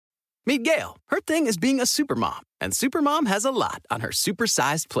Meet Gail. Her thing is being a supermom, and supermom has a lot on her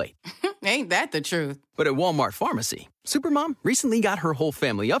supersized plate. Ain't that the truth? But at Walmart Pharmacy, supermom recently got her whole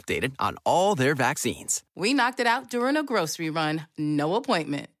family updated on all their vaccines. We knocked it out during a grocery run. No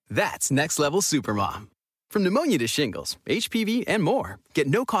appointment. That's next level supermom. From pneumonia to shingles, HPV, and more, get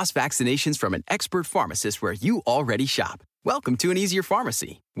no-cost vaccinations from an expert pharmacist where you already shop. Welcome to an easier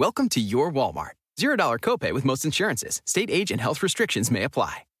pharmacy. Welcome to your Walmart. $0 copay with most insurances. State age and health restrictions may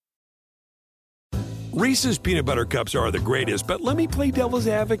apply. Reese's peanut butter cups are the greatest, but let me play devil's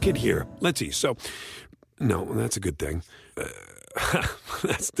advocate here. Let's see. So, no, that's a good thing.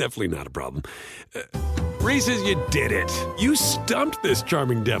 That's definitely not a problem. Reese's, you did it. You stumped this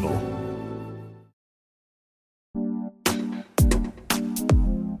charming devil.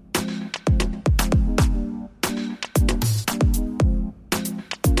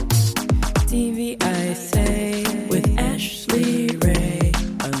 TV I Say with Ashley Ray.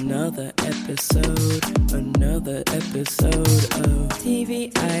 Another episode of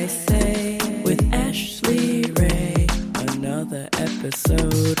TV I Say with Ashley Ray. Another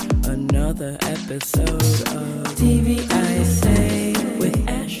episode of TV I Say with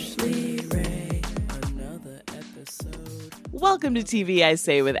Ashley Ray. Another episode. Welcome to TV I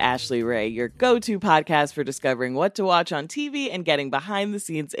Say with Ashley Ray, your go-to podcast for discovering what to watch on TV and getting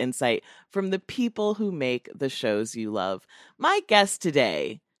behind-the-scenes insight from the people who make the shows you love. My guest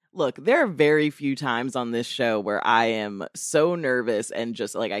today, look, there are very few times on this show where I am so nervous and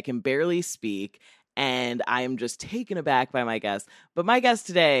just like I can barely speak, and I am just taken aback by my guest. But my guest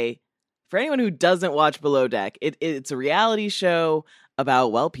today, for anyone who doesn't watch Below Deck, it's a reality show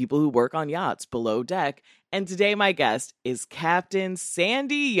about, well, people who work on yachts below deck. And today my guest is Captain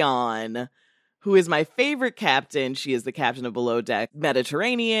Sandy Yawn, who is my favorite captain. She is the captain of Below Deck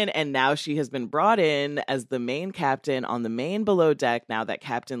Mediterranean, and now she has been brought in as the main captain on the main Below Deck now that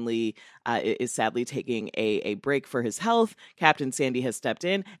Captain Lee is sadly taking a break for his health. Captain Sandy has stepped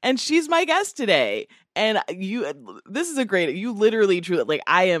in, and she's my guest today. And this is you literally, truly, like,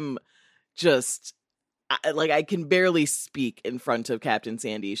 I am just... I can barely speak in front of Captain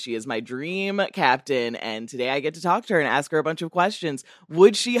Sandy. She is my dream captain, and today I get to talk to her and ask her a bunch of questions.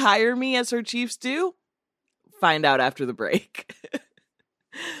 Would she hire me as her chief stew? Find out after the break.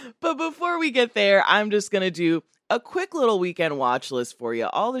 But before we get there, I'm just going to do a quick little weekend watch list for you.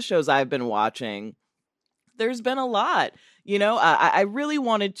 All the shows I've been watching. There's been a lot. You know, I really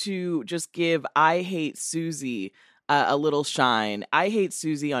wanted to just give I Hate Susie a little shine. I Hate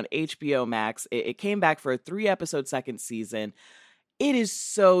Susie on HBO Max. It came back for a 3-episode second season. It is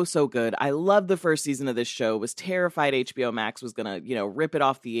so, so good. I love the first season of this show. Was terrified HBO Max was going to, rip it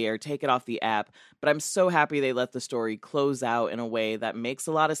off the air, take it off the app. But I'm so happy they let the story close out in a way that makes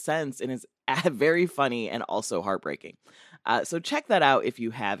a lot of sense and is very funny and also heartbreaking. So check that out if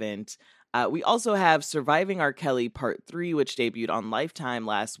you haven't. We also have Surviving R. Kelly Part 3, which debuted on Lifetime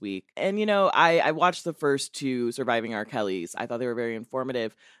last week. And, I watched the first 2 Surviving R. Kellys. I thought they were very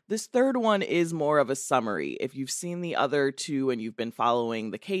informative. This third one is more of a summary. If you've seen the other 2 and you've been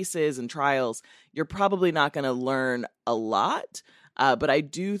following the cases and trials, you're probably not going to learn a lot. But I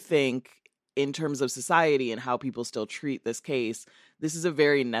do think in terms of society and how people still treat this case, this is a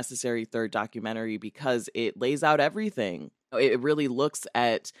very necessary third documentary because it lays out everything. It really looks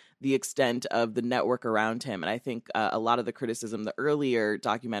at the extent of the network around him. And I think a lot of the criticism the earlier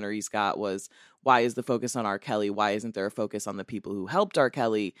documentaries got was, why is the focus on R. Kelly? Why isn't there a focus on the people who helped R.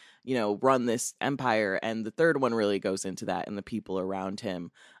 Kelly, run this empire? And the third one really goes into that and the people around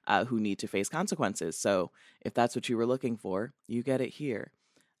him who need to face consequences. So if that's what you were looking for, you get it here.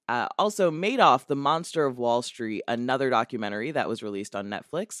 Also, Madoff, The Monster of Wall Street, another documentary that was released on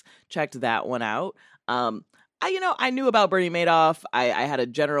Netflix. Checked that one out. I knew about Bernie Madoff. I had a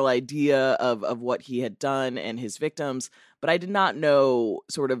general idea of what he had done and his victims, but I did not know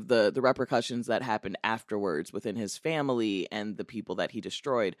sort of the repercussions that happened afterwards within his family and the people that he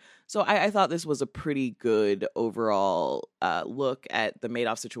destroyed. So I thought this was a pretty good overall look at the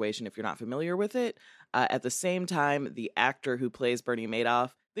Madoff situation if you're not familiar with it. At the same time, the actor who plays Bernie Madoff,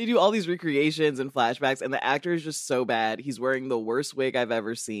 they do all these recreations and flashbacks, and the actor is just so bad. He's wearing the worst wig I've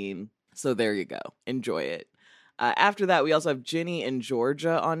ever seen. So there you go. Enjoy it. After that, we also have Ginny and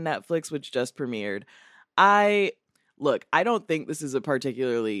Georgia on Netflix, which just premiered. I don't think this is a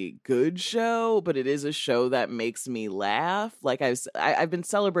particularly good show, but it is a show that makes me laugh. Like I've been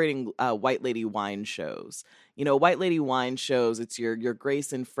celebrating White Lady Wine shows. White Lady Wine shows, it's your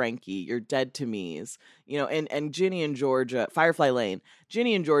Grace and Frankie, your Dead to Me's, and Ginny and Georgia, Firefly Lane.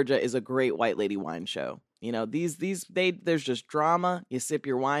 Ginny and Georgia is a great White Lady Wine show. There's just drama. You sip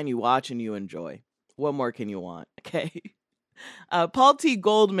your wine, you watch, and you enjoy. What more can you want? Okay. Paul T.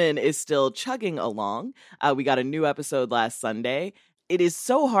 Goldman is still chugging along. We got a new episode last Sunday. It is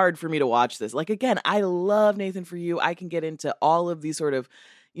so hard for me to watch this. Like, again, I love Nathan For You. I can get into all of these sort of,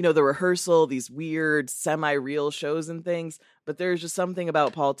 the rehearsal, these weird semi-real shows and things. But there's just something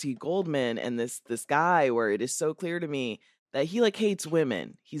about Paul T. Goldman and this guy where it is so clear to me that he hates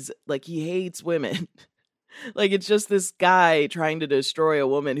women. He hates women. Like, it's just this guy trying to destroy a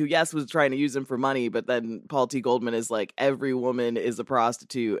woman who, yes, was trying to use him for money, but then Paul T. Goldman is like, every woman is a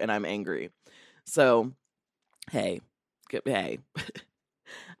prostitute and I'm angry. So, hey. 90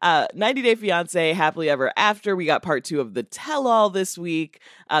 Day Fiancé, Happily Ever After. We got part 2 of the tell-all this week.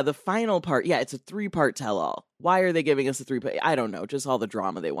 The final part, it's a 3-part tell-all. Why are they giving us a 3-part? I don't know, just all the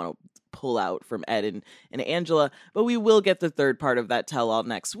drama they want to pull out from Ed and Angela. But we will get the 3rd part of that tell-all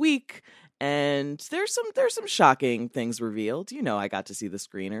next week. And there's some shocking things revealed. I got to see the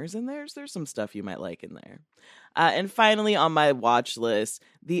screeners, and there's some stuff you might like in there. And finally, on my watch list,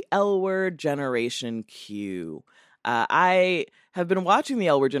 the L Word Generation Q. I have been watching the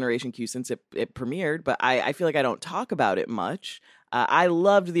L Word Generation Q since it premiered, but I feel like I don't talk about it much. I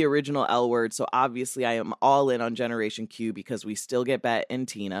loved the original L Word, so obviously I am all in on Generation Q because we still get Bet and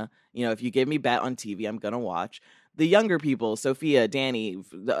Tina. If you give me Bet on TV, I'm going to watch. The younger people, Sophia, Danny,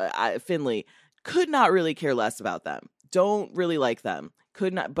 Finley, could not really care less about them. Don't really like them.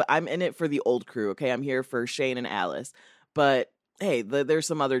 Could not, but I'm in it for the old crew, okay? I'm here for Shane and Alice. But, hey, there's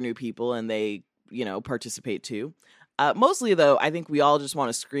some other new people, and they, participate too. Mostly, though, I think we all just want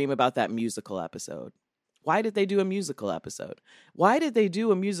to scream about that musical episode. Why did they do a musical episode? Why did they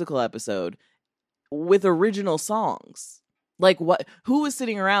do a musical episode with original songs? Like, what? Who was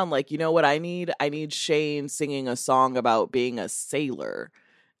sitting around like, what I need? I need Shane singing a song about being a sailor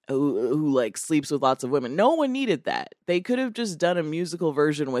who sleeps with lots of women. No one needed that. They could have just done a musical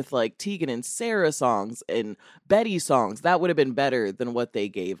version with Tegan and Sarah songs and Betty songs. That would have been better than what they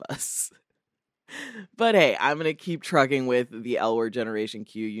gave us. But hey, I'm going to keep trucking with the L Word Generation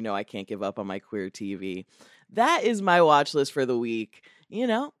Q. I can't give up on my queer TV. That is my watch list for the week.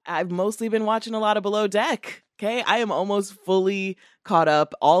 I've mostly been watching a lot of Below Deck. Okay, I am almost fully caught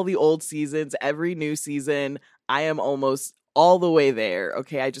up. All the old seasons, every new season, I am almost all the way there.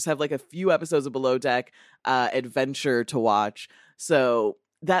 Okay, I just have a few episodes of Below Deck Adventure to watch. So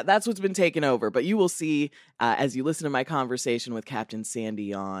that's what's been taken over. But you will see as you listen to my conversation with Captain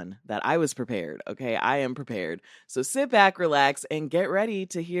Sandy on that I was prepared. Okay, I am prepared. So sit back, relax, and get ready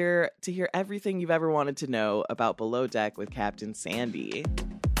to hear everything you've ever wanted to know about Below Deck with Captain Sandy.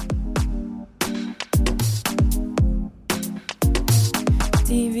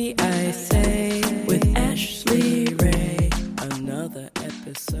 TV I Say with Ashley Ray. Another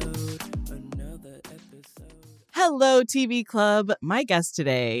episode. Hello, TV Club. My guest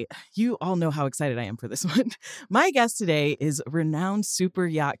today, you all know how excited I am for this one. My guest today is renowned super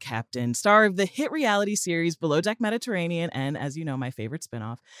yacht captain, star of the hit reality series Below Deck Mediterranean, and as you know, my favorite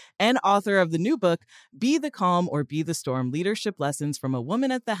spinoff, and author of the new book, Be the Calm or Be the Storm, Leadership Lessons from a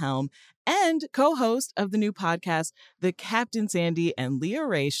Woman at the Helm, and co-host of the new podcast, The Captain Sandy and Leah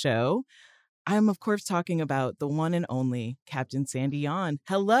Ray Show. I'm, of course, talking about the one and only Captain Sandy Yon.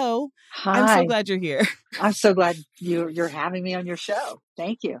 Hello. Hi. I'm so glad you're here. I'm so glad you're having me on your show.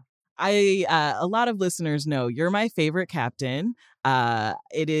 Thank you. A lot of listeners know you're my favorite captain.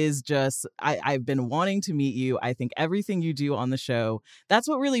 It is just, I've been wanting to meet you. I think everything you do on the show, that's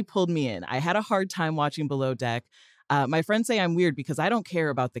what really pulled me in. I had a hard time watching Below Deck. My friends say I'm weird because I don't care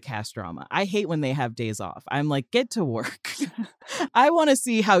about the cast drama. I hate when they have days off. I'm like, get to work. I want to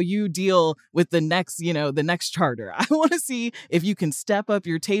see how you deal with the next charter. I want to see if you can step up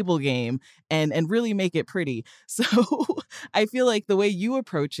your table game and really make it pretty. So I feel like the way you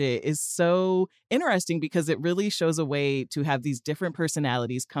approach it is so interesting because it really shows a way to have these different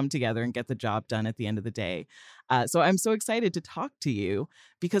personalities come together and get the job done at the end of the day. So I'm so excited to talk to you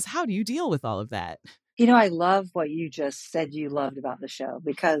because how do you deal with all of that? I love what you just said you loved about the show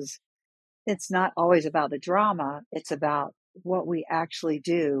because it's not always about the drama. It's about what we actually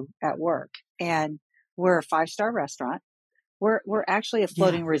do at work. And we're a 5-star restaurant. We're actually a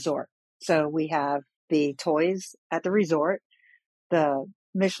floating resort. So we have the toys at the resort, the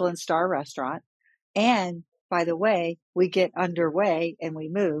Michelin star restaurant. And by the way, we get underway and we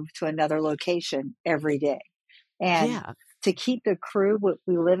move to another location every day. And to keep the crew,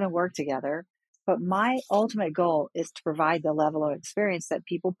 we live and work together. But my ultimate goal is to provide the level of experience that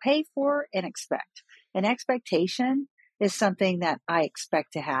people pay for and expect. An expectation is something that I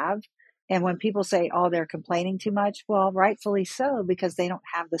expect to have. And when people say, oh, they're complaining too much, well, rightfully so, because they don't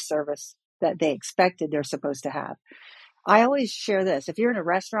have the service that they expected they're supposed to have. I always share this. If you're in a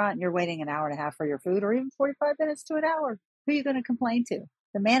restaurant and you're waiting an hour and a half for your food or even 45 minutes to an hour, Who are you going to complain to?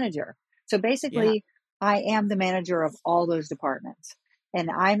 The manager. So Yeah. basically, I am the manager of all those departments. And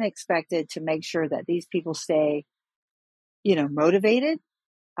I'm expected to make sure that these people stay, motivated,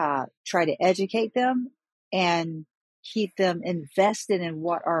 try to educate them, and keep them invested in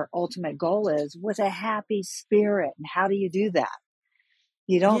what our ultimate goal is with a happy spirit. And how do you do that?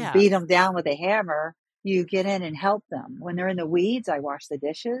 You don't Yeah. beat them down with a hammer. You get in and help them. When they're in the weeds, I wash the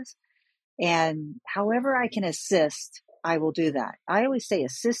dishes. And however I can assist, I will do that. I always say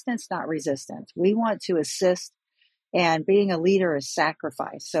assistance, not resistance. We want to assist, and being a leader is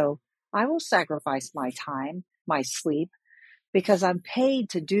sacrifice. So I will sacrifice my time, my sleep, because I'm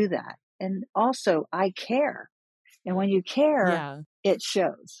paid to do that. And also I care. And when you care, Yeah. it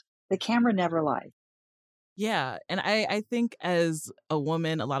shows. The camera never lies. Yeah. And I think as a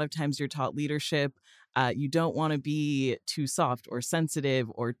woman, a lot of times you're taught leadership. You don't want to be too soft or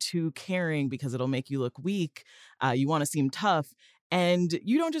sensitive or too caring because it'll make you look weak. You want to seem tough. And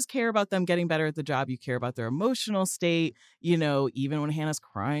you don't just care about them getting better at the job. You care about their emotional state. Even when Hannah's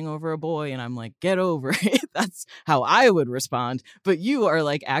crying over a boy and I'm like, get over it. That's how I would respond. But you are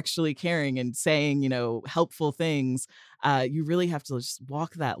like actually caring and saying, helpful things. You really have to just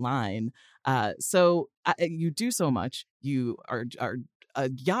walk that line. So you do so much. You are a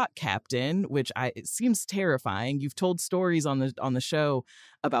yacht captain, which it seems terrifying. You've told stories on the show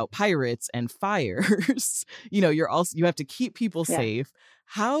about pirates and fires. You have to keep people Yeah. safe.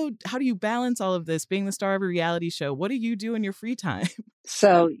 How do you balance all of this, being the star of a reality show? What do you do in your free time?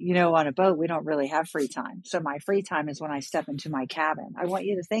 So, on a boat, we don't really have free time. So my free time is when I step into my cabin. I want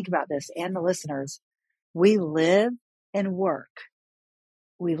you to think about this, and the listeners. We live and work.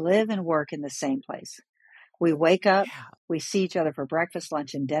 We live and work in the same place. We wake up, we see each other for breakfast,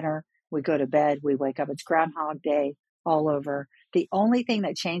 lunch, and dinner. We go to bed, we wake up. It's Groundhog Day all over. The only thing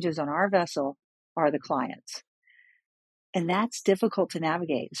that changes on our vessel are the clients. And that's difficult to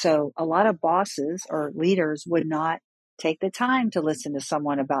navigate. So a lot of bosses or leaders would not take the time to listen to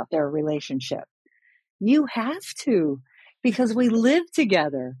someone about their relationship. You have to, because we live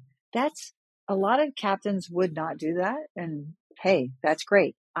together. That's a lot of captains would not do that. And hey, that's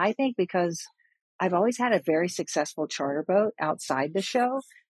great. I think because I've always had a very successful charter boat outside the show.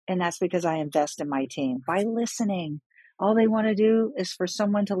 And that's because I invest in my team by listening. All they want to do is for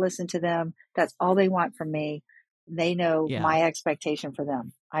someone to listen to them. That's all they want from me. They know my expectation for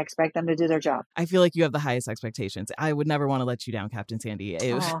them. I expect them to do their job. I feel like you have the highest expectations. I would never want to let you down, Captain Sandy.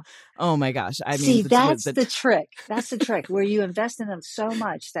 Oh my gosh. I mean, that's the trick. That's the trick, where you invest in them so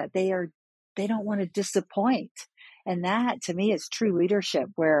much that they don't want to disappoint. And that to me is true leadership,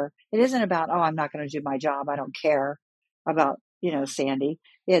 where it isn't about, I'm not going to do my job. I don't care about, Sandy.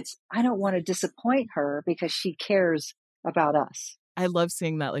 It's, I don't want to disappoint her because she cares about us. I love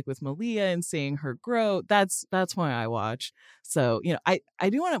seeing that, like with Malia, and seeing her grow. That's why I watch. So, I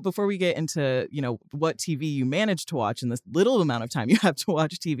do want to, before we get into, what TV you manage to watch in this little amount of time you have to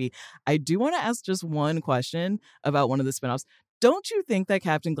watch TV, I do want to ask just one question about one of the spinoffs. Don't you think that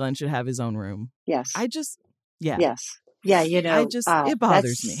Captain Glenn should have his own room? Yes. Yes. Yeah. It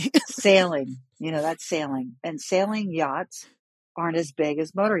bothers me. Sailing, that's sailing, and sailing yachts aren't as big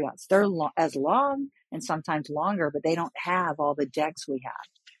as motor yachts. They're as long and sometimes longer, but they don't have all the decks we have.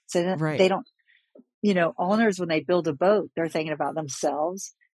 So they don't, owners, when they build a boat, they're thinking about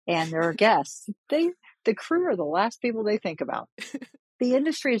themselves and their guests. The crew are the last people they think about. The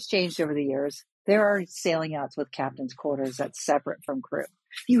industry has changed over the years. There are sailing yachts with captain's quarters that's separate from crew.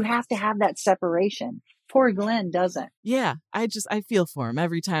 You have to have that separation. Poor Glenn doesn't. Yeah, I feel for him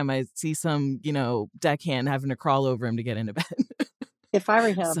every time I see some, deckhand having to crawl over him to get into bed. If I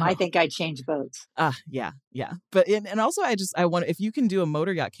were him, I think I'd change boats. Yeah. But and also I want, if you can do a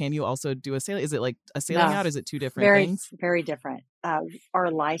motor yacht, can you also do a sailing? Is it like a sailing yacht? Is it two different things? Very different.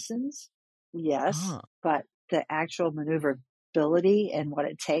 Our license, yes, but the actual maneuverability and what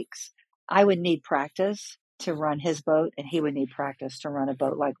it takes, I would need practice to run his boat, and he would need practice to run a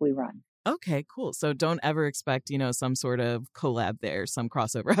boat like we run. Okay, cool. So don't ever expect, some sort of collab there, some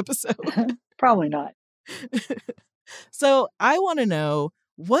crossover episode. Probably not. So I want to know,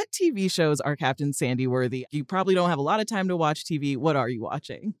 what TV shows are Captain Sandy worthy? You probably don't have a lot of time to watch TV. What are you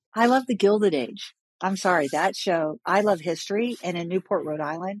watching? I love The Gilded Age. I'm sorry, that show. I love history. And in Newport, Rhode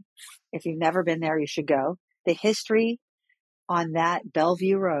Island, if you've never been there, you should go. The history on that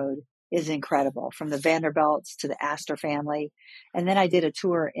Bellevue Road is incredible, from the Vanderbilts to the Astor family. And then I did a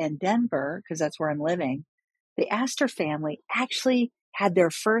tour in Denver, because that's where I'm living. The Astor family actually had their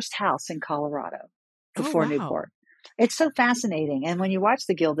first house in Colorado before Newport. It's so fascinating. And when you watch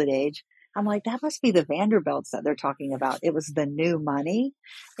The Gilded Age, I'm like, that must be the Vanderbilts that they're talking about. It was the new money.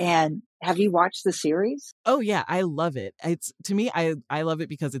 And have you watched the series? Oh yeah, I love it. It's to me, I love it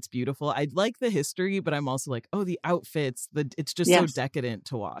because it's beautiful. I like the history, but I'm also like, oh, the outfits, it's just so Yes. decadent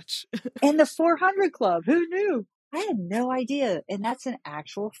to watch. And the 400 Club, who knew? I had no idea. And that's an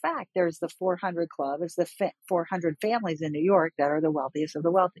actual fact. There's the 400 Club. It's the 400 families in New York that are the wealthiest of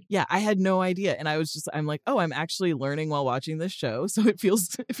the wealthy. Yeah, I had no idea. And I'm like, oh, I'm actually learning while watching this show. So it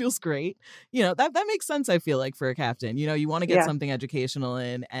feels great. You know, that makes sense, I feel like, for a captain. You know, you want to get Yeah. something educational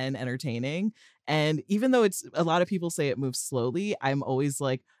in and entertaining. And even though it's a lot of people say it moves slowly, I'm always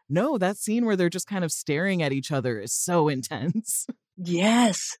like, no, that scene where they're just kind of staring at each other is so intense.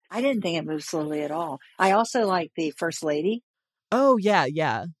 Yes. I didn't think it moved slowly at all. I also like the First Lady. Oh, yeah,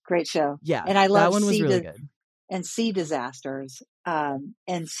 yeah. Great show. Yeah. And I love that one was really good. And Sea Disasters. And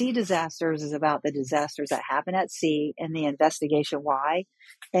Sea Disasters is about the disasters that happen at sea and the investigation why.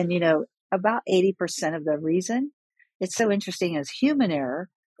 And, you know, about 80% of the reason it's so interesting is human error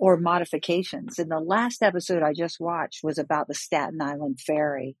or modifications. And the last episode I just watched was about the Staten Island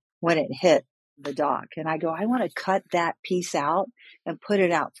ferry when it hit the dock. And I go, I want to cut that piece out and put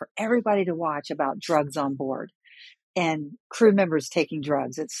it out for everybody to watch about drugs on board and crew members taking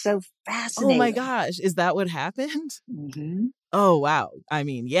drugs. It's so fascinating. Oh my gosh. Is that what happened? Mm-hmm. Oh, wow. I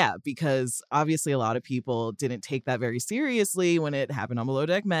mean, yeah, because obviously a lot of people didn't take that very seriously when it happened on Below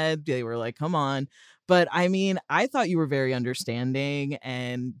Deck Med. They were like, come on. But I mean, I thought you were very understanding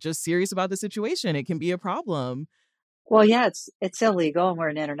and just serious about the situation. It can be a problem. Well, yeah, it's illegal and we're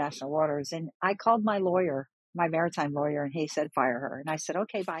in international waters. And I called my lawyer, my maritime lawyer, and he said, fire her. And I said,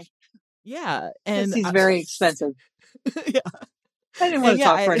 okay, bye. Yeah. And He's very expensive. Yeah. I didn't want to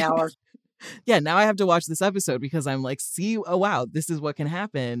talk for an hour. Yeah, now I have to watch this episode because I'm like, see, oh, wow, this is what can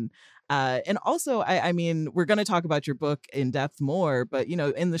happen. And also, I mean, we're going to talk about your book in depth more, but, you know,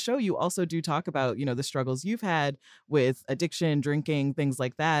 in the show, you also do talk about, you know, the struggles you've had with addiction, drinking, things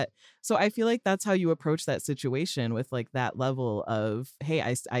like that. So I feel like that's how you approach that situation with like that level of, hey,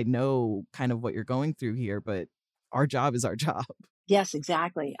 I know kind of what you're going through here, but our job is our job. Yes,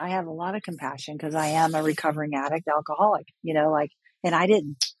 exactly. I have a lot of compassion because I am a recovering addict, alcoholic, you know, like, and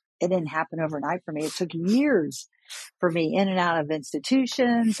it didn't happen overnight for me. It took years for me in and out of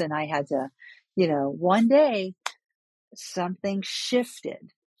institutions. And I had to, you know, one day something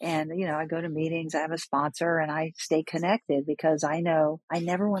shifted and, you know, I go to meetings, I have a sponsor and I stay connected because I know I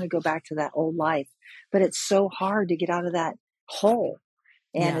never want to go back to that old life, but it's so hard to get out of that hole.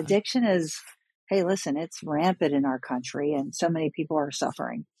 And addiction is, hey, listen, it's rampant in our country and so many people are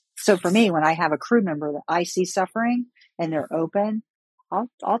suffering. So for me, when I have a crew member that I see suffering and they're open,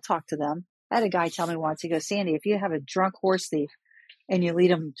 I'll talk to them. I had a guy tell me once, he goes, Sandy, if you have a drunk horse thief and you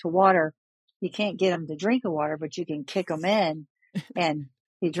lead him to water, you can't get him to drink the water, but you can kick him in and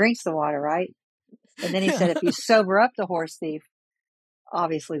he drinks the water, right? And then he said, if you sober up the horse thief,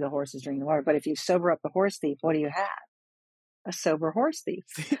 obviously the horse is drinking the water, but if you sober up the horse thief, what do you have? A sober horse thief.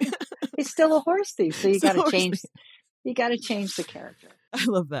 He's still a horse thief. So you got to change the character. I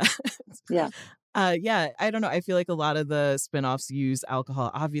love that. Yeah. Yeah, I don't know. I feel like a lot of the spinoffs use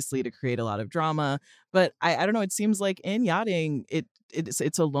alcohol, obviously, to create a lot of drama. But I don't know. It seems like in yachting,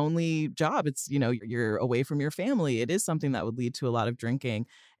 it's a lonely job. It's, you know, you're away from your family. It is something that would lead to a lot of drinking.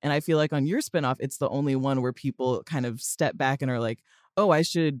 And I feel like on your spinoff, it's the only one where people kind of step back and are like, oh, I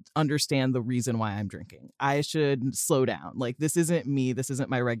should understand the reason why I'm drinking. I should slow down. Like, this isn't me. This isn't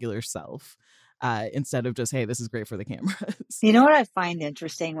my regular self. Instead of just, hey, this is great for the cameras. You know what I find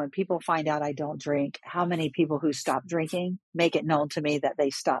interesting when people find out I don't drink, how many people who stop drinking make it known to me that they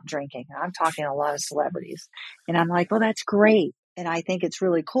stopped drinking. And I'm talking a lot of celebrities. And I'm like, well, that's great. And I think it's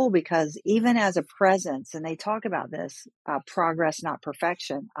really cool because even as a presence, and they talk about this, progress, not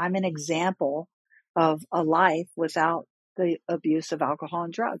perfection, I'm an example of a life without the abuse of alcohol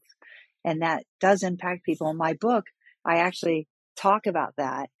and drugs. And that does impact people. In my book, I actually talk about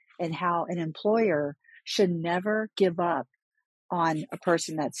that and how an employer should never give up on a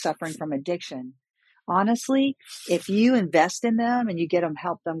person that's suffering from addiction. Honestly, if you invest in them and you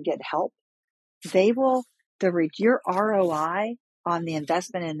help them get help, your ROI on the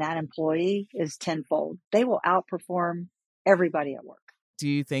investment in that employee is tenfold. They will outperform everybody at work. Do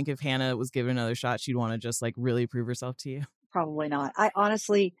you think if Hannah was given another shot, she'd want to just like really prove herself to you? Probably not. I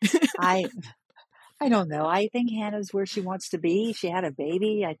honestly, I don't know. I think Hannah's where she wants to be. She had a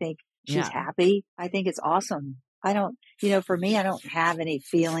baby. I think she's happy. I think it's awesome. For me, I don't have any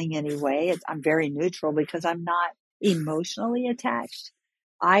feeling anyway. I'm very neutral because I'm not emotionally attached.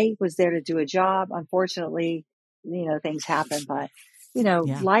 I was there to do a job. Unfortunately, things happen, but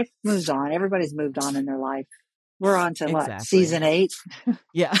life moves on. Everybody's moved on in their life. We're on to what? Exactly. Season 8?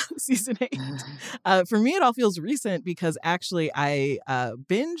 Yeah, season 8. For me, it all feels recent because actually I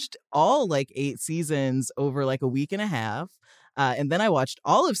binged all like 8 seasons over like a week and a half. And then I watched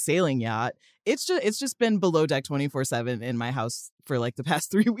all of Sailing Yacht. It's just been Below Deck 24/7 in my house for like the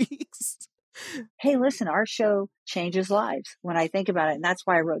past 3 weeks. Hey, listen, our show changes lives when I think about it. And that's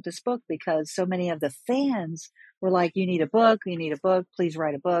why I wrote this book, because so many of the fans were like, you need a book, please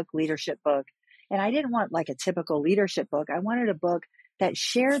write a book, leadership book. And I didn't want like a typical leadership book. I wanted a book that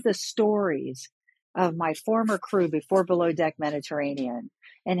shared the stories of my former crew before Below Deck Mediterranean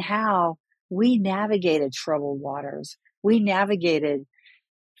and how we navigated troubled waters. We navigated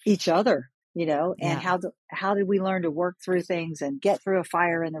each other, and Yeah. how did we learn to work through things and get through a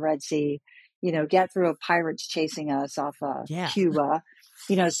fire in the Red Sea, get through a pirates chasing us off Yeah. Cuba,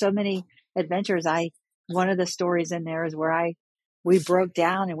 so many adventures. One of the stories in there is where we broke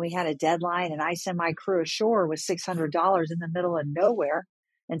down and we had a deadline, and I sent my crew ashore with $600 in the middle of nowhere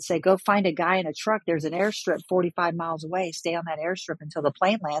and say, go find a guy in a truck. There's an airstrip 45 miles away. Stay on that airstrip until the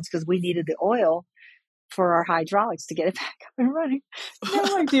plane lands, because we needed the oil for our hydraulics to get it back up and running.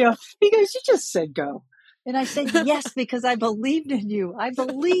 No idea. He goes, you just said go. And I said, yes, because I believed in you. I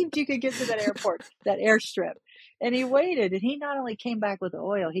believed you could get to that airport, that airstrip. And he waited, and he not only came back with the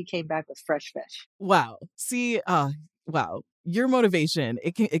oil, he came back with fresh fish. Wow. See, wow. Your motivation,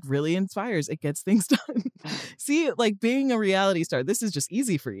 it really inspires. It gets things done. See, like being a reality star, this is just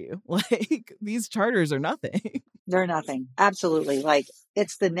easy for you. Like these charters are nothing. They're nothing. Absolutely. Like,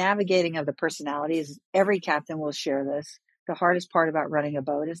 it's the navigating of the personalities. Every captain will share this. The hardest part about running a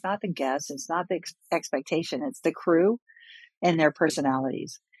boat is not the guests. It's not the expectation. It's the crew and their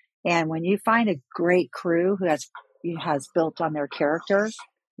personalities. And when you find a great crew who has built on their character,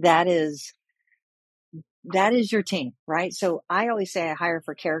 that is your team, right? So I always say I hire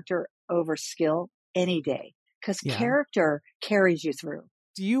for character over skill any day, because character carries you through.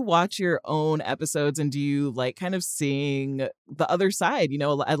 Do you watch your own episodes and do you like kind of seeing the other side? A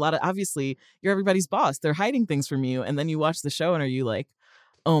lot of, obviously you're everybody's boss. They're hiding things from you. And then you watch the show and are you like,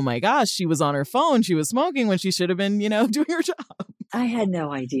 oh my gosh, she was on her phone. She was smoking when she should have been, doing her job. I had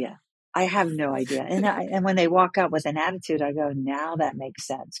no idea. I have no idea. And when they walk up with an attitude, I go, now that makes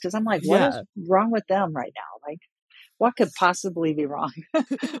sense. Because I'm like, what is wrong with them right now? Like, what could possibly be wrong?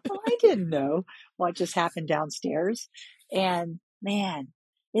 Well, I didn't know what just happened downstairs. And man,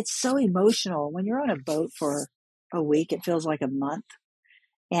 it's so emotional. When you're on a boat for a week, it feels like a month.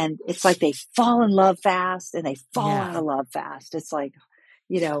 And it's like they fall in love fast and they fall out of love fast. It's like,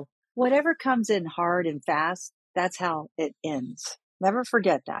 whatever comes in hard and fast, that's how it ends. Never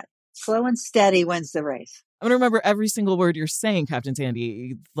forget that. Slow and steady wins the race. I'm going to remember every single word you're saying, Captain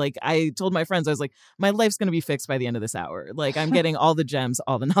Sandy. Like I told my friends, I was like, my life's going to be fixed by the end of this hour. Like I'm getting all the gems,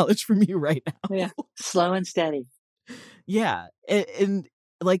 all the knowledge from you right now. Yeah. Slow and steady. Yeah. And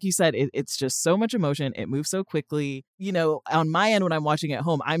like you said, it's just so much emotion. It moves so quickly. On my end, when I'm watching at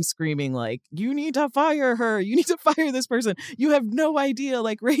home, I'm screaming like, you need to fire her. You need to fire this person. You have no idea.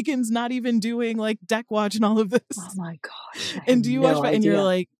 Like Reagan's not even doing like deck watch and all of this. Oh my gosh. And do you watch that and you're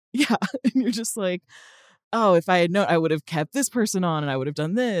like, yeah. And you're just like, oh, if I had known, I would have kept this person on and I would have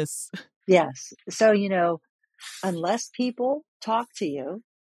done this. Yes. So, unless people talk to you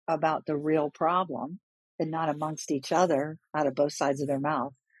about the real problem and not amongst each other out of both sides of their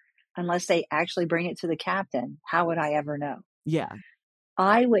mouth, unless they actually bring it to the captain, how would I ever know? Yeah.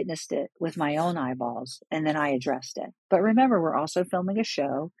 I witnessed it with my own eyeballs and then I addressed it. But remember, we're also filming a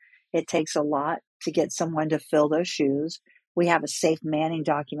show. It takes a lot to get someone to fill those shoes. We have a safe manning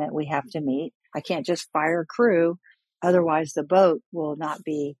document we have to meet. I can't just fire crew. Otherwise, the boat will not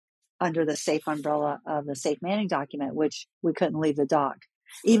be under the safe umbrella of the safe manning document, which we couldn't leave the dock.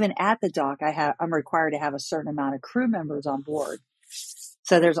 Even at the dock, I'm required to have a certain amount of crew members on board.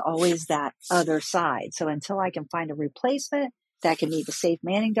 So there's always that other side. So until I can find a replacement that can meet the safe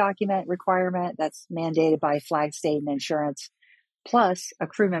manning document requirement that's mandated by flag state and insurance, plus a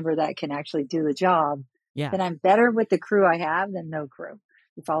crew member that can actually do the job, then I'm better with the crew I have than no crew.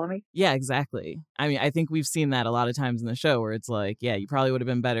 You follow me? Yeah, exactly. I mean, I think we've seen that a lot of times in the show where it's like, yeah, you probably would have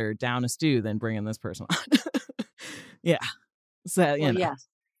been better down a stew than bringing this person on. Yeah. So, yes.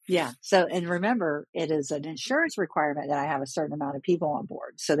 Yeah. So, and remember, it is an insurance requirement that I have a certain amount of people on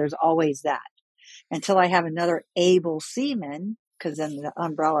board. So there's always that. Until I have another able seaman, because in the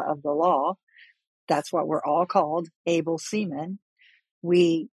umbrella of the law, that's what we're all called, able seamen.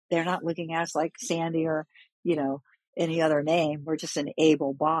 They're not looking at us like Sandy or, any other name. We're just an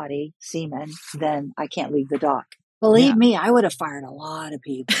able body seaman. Then I can't leave the dock. Believe me, I would have fired a lot of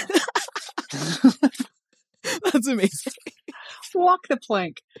people. That's amazing. just walk the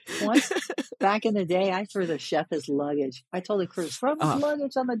plank. Once back in the day, I threw the chef his luggage. I told the crew, throw his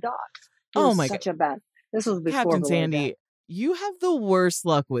luggage on the dock. It was my such a bad. This was before Captain Below Sandy, Deck. you have the worst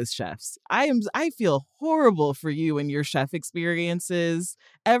luck with chefs. I feel horrible for you and your chef experiences.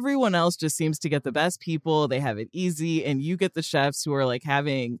 Everyone else just seems to get the best people. They have it easy, and you get the chefs who are like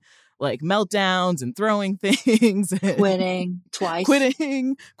having like meltdowns and throwing things, and Quitting twice.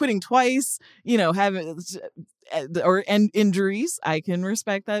 quitting twice. You know, having and injuries. I can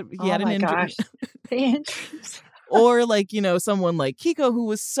respect that he had an injury. Gosh. The injuries. Or like, you know, someone like Kiko who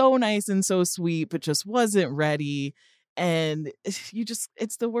was so nice and so sweet, but just wasn't ready. And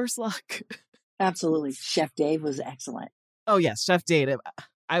it's the worst luck. Absolutely. Chef Dave was excellent. Oh, yes. Chef Dave.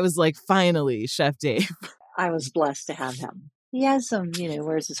 I was like, finally, Chef Dave. I was blessed to have him. He has some,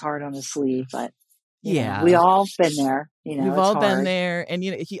 wears his heart on his sleeve, but yeah, we all been there. We've all been there. And,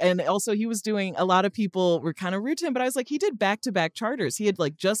 and also he was doing, a lot of people were kind of rude to him, but I was like, he did back-to-back charters. He had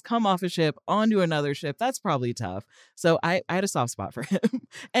like just come off a ship onto another ship. That's probably tough. So I had a soft spot for him.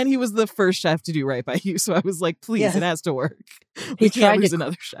 And he was the first chef to do right by you. So I was like, please, It has to work. We can't lose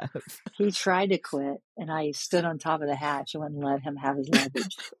another chef. He tried to quit, and I stood on top of the hatch and wouldn't let him have his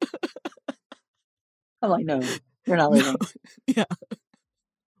luggage. I'm like, no, you're not leaving. No. Yeah.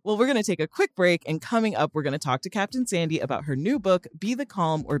 Well, we're going to take a quick break, and coming up, we're going to talk to Captain Sandy about her new book, Be the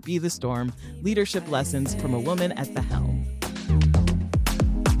Calm or Be the Storm, Leadership Lessons from a Woman at the Helm.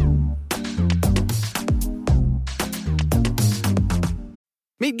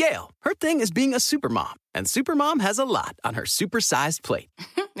 Meet Gail. Her thing is being a supermom, and supermom has a lot on her supersized plate.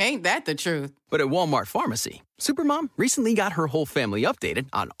 Ain't that the truth? But at Walmart Pharmacy, supermom recently got her whole family updated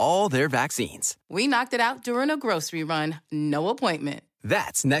on all their vaccines. We knocked it out during a grocery run. No appointment.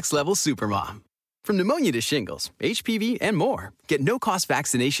 That's next level supermom. From pneumonia to shingles, HPV, and more, get no-cost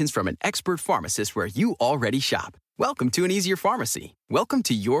vaccinations from an expert pharmacist where you already shop. Welcome to an easier pharmacy. Welcome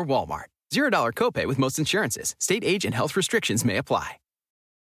to your Walmart. $0 copay with most insurances. State age and health restrictions may apply.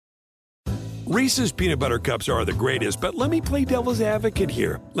 Reese's peanut butter cups are the greatest, but let me play devil's advocate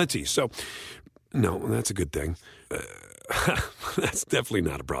here. Let's see. So, no, that's a good thing. That's definitely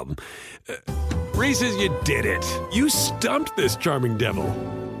not a problem. Reese's, you did it. You stumped this charming devil.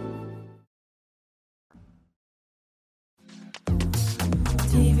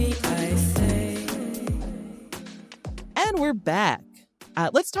 TV I say. And we're back.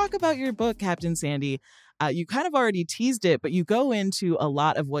 Let's talk about your book, Captain Sandy. You kind of already teased it, but you go into a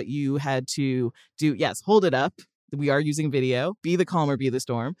lot of what you had to do. Yes, hold it up. We are using video. Be the Calm or Be the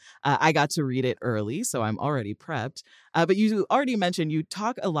Storm. I got to read it early, so I'm already prepped. But you already mentioned you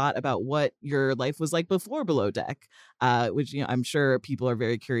talk a lot about what your life was like before Below Deck, which I'm sure people are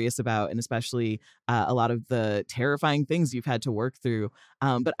very curious about, and especially a lot of the terrifying things you've had to work through.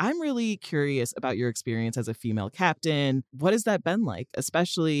 But I'm really curious about your experience as a female captain. What has that been like,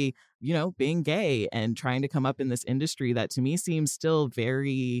 especially, being gay and trying to come up in this industry that to me seems still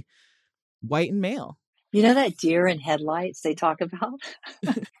very white and male? You know that deer in headlights they talk about?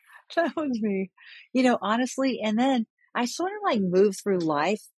 That was me. Honestly, and then I sort of like moved through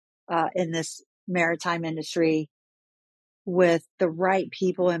life in this maritime industry with the right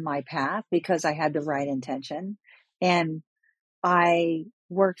people in my path because I had the right intention. And I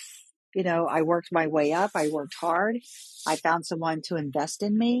worked my way up. I worked hard. I found someone to invest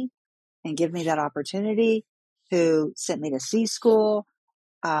in me and give me that opportunity, who sent me to sea school.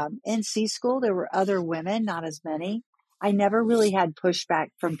 In sea school, there were other women, not as many. I never really had pushback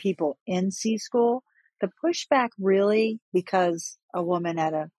from people in sea school. The pushback really, because a woman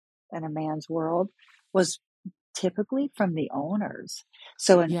in a man's world, was typically from the owners.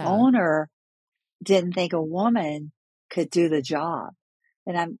 So an owner didn't think a woman could do the job.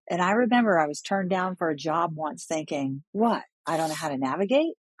 And I remember I was turned down for a job once thinking, what? I don't know how to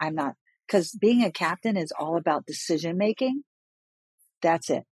navigate. Because being a captain is all about decision making.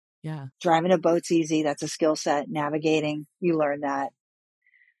 That's it. Yeah. Driving a boat's easy. That's a skill set. Navigating, you learn that.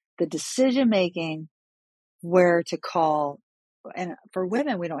 The decision making, where to call. And for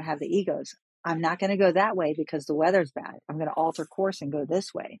women, we don't have the egos. I'm not going to go that way because the weather's bad. I'm going to alter course and go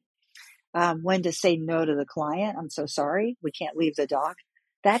this way. When to say no to the client. I'm so sorry. We can't leave the dock.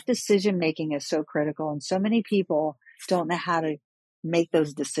 That decision making is so critical. And so many people don't know how to make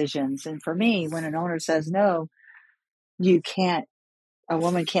those decisions. And for me, when an owner says, no, a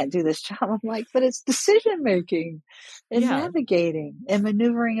woman can't do this job. I'm like, but it's decision making and navigating and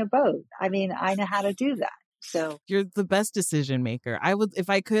maneuvering a boat. I mean, I know how to do that. So you're the best decision maker. If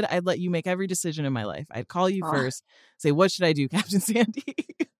I could, I'd let you make every decision in my life. I'd call you first, say, what should I do, Captain Sandy?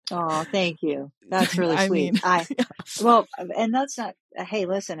 Oh, thank you. That's really sweet. And that's not, hey,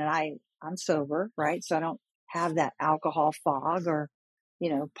 listen, and I'm sober, right? So I don't have that alcohol fog or,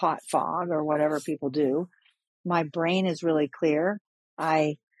 pot fog or whatever people do. My brain is really clear.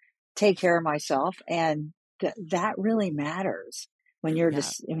 I take care of myself, and that really matters when you're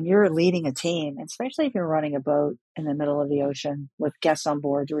when you're leading a team, especially if you're running a boat in the middle of the ocean with guests on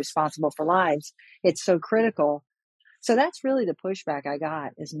board. You're responsible for lives. It's so critical. So that's really the pushback I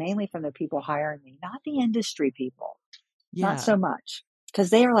got, is mainly from the people hiring me, not the industry people, not so much,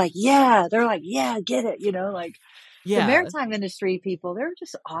 because they're like, yeah, get it, the maritime industry people. They're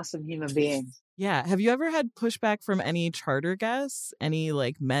just awesome human beings. Yeah. Have you ever had pushback from any charter guests? Any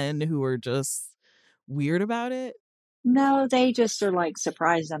like men who were just weird about it? No, they just are like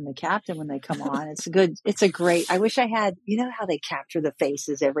surprised I'm the captain when they come on. It's a great, I wish I had, how they capture the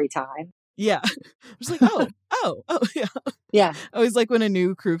faces every time. Yeah. Just like, oh, yeah. Yeah. Always like when a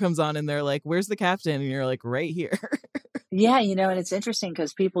new crew comes on and they're like, where's the captain? And you're like, right here. Yeah. And it's interesting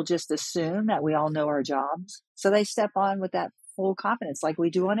because people just assume that we all know our jobs. So they step on with that full confidence, like we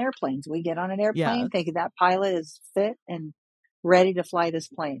do on airplanes. We get on an airplane thinking that pilot is fit and ready to fly this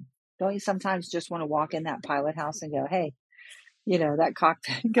plane. Don't you sometimes just want to walk in that pilot house and go, hey, that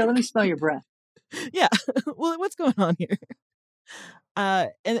cockpit, go, let me smell your breath. Yeah. Well, what's going on here?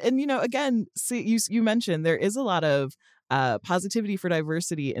 And again, see, you mentioned there is a lot of positivity for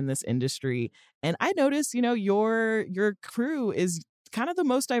diversity in this industry, and I noticed, your crew is kind of the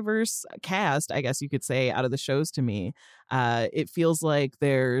most diverse cast, I guess you could say, out of the shows to me. It feels like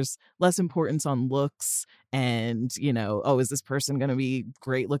there's less importance on looks and, is this person going to be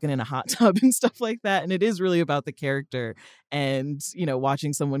great looking in a hot tub and stuff like that. And it is really about the character and,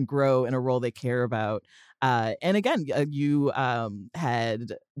 watching someone grow in a role they care about. And again, you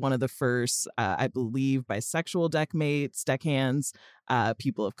had one of the first, I believe, bisexual deckhands,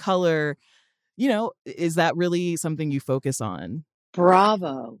 people of color. Is that really something you focus on?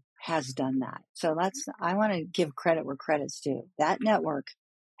 Bravo has done that. So I want to give credit where credit's due. That network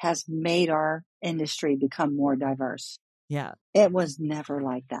has made our industry become more diverse. Yeah. It was never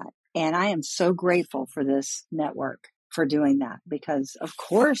like that. And I am so grateful for this network for doing that, because of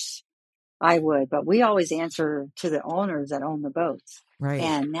course I would, but we always answer to the owners that own the boats. Right.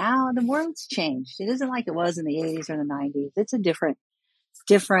 And now the world's changed. It isn't like it was in the 80s or the 90s. It's a different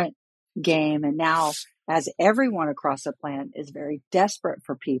game. And now, as everyone across the planet is very desperate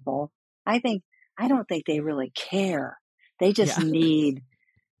for people, I don't think they really care. They just need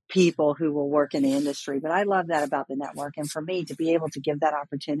people who will work in the industry. But I love that about the network. And for me to be able to give that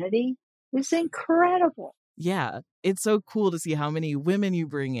opportunity is incredible. Yeah. It's so cool to see how many women you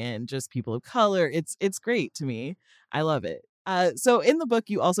bring in, just people of color. It's great to me. I love it. So in the book,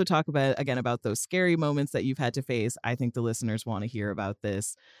 you also talk about those scary moments that you've had to face. I think the listeners want to hear about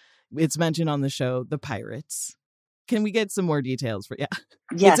this. It's mentioned on the show, the pirates. Can we get some more details for? Yeah.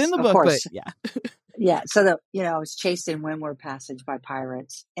 Yes, it's in the of book, course. but yeah. Yeah. So I was chased in Windward Passage by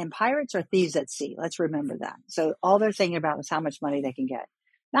pirates, and pirates are thieves at sea. Let's remember that. So all they're thinking about is how much money they can get,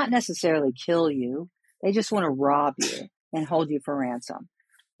 not necessarily kill you. They just want to rob you and hold you for ransom.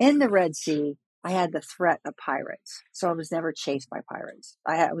 In the Red Sea, I had the threat of pirates. So I was never chased by pirates.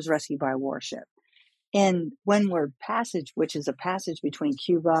 I was rescued by a warship. In Windward Passage, which is a passage between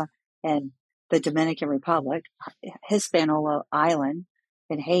Cuba and the Dominican Republic, Hispaniola Island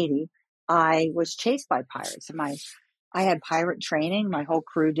in Haiti, I was chased by pirates. And I had pirate training. My whole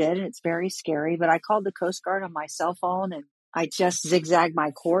crew did. And it's very scary. But I called the Coast Guard on my cell phone, and I just zigzagged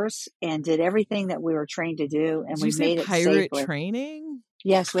my course and did everything that we were trained to do. And we made it safely. Pirate training?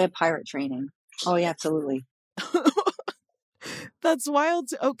 Yes, we had pirate training. Oh, yeah, absolutely. That's wild.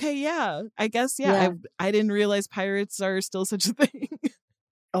 Okay, yeah. I guess, yeah. I didn't realize pirates are still such a thing.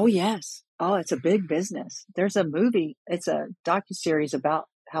 Oh, yes. Oh, it's a big business. There's a movie. It's a docuseries about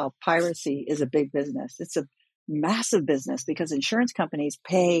how piracy is a big business. It's a massive business because insurance companies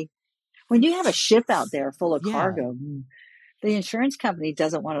pay. When you have a ship out there full of cargo, the insurance company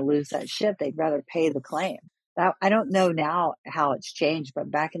doesn't want to lose that ship. They'd rather pay the claim. Now, I don't know now how it's changed, but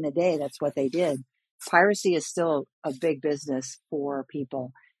back in the day, that's what they did. Piracy is still a big business for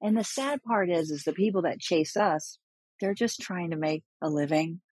people. And the sad part is the people that chase us, they're just trying to make a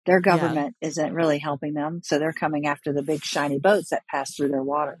living. Their government isn't really helping them. So they're coming after the big shiny boats that pass through their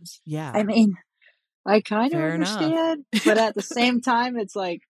waters. Yeah. I mean, I kind of Fair understand, but at the same time, it's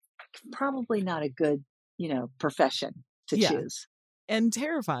like probably not a good, profession to choose. And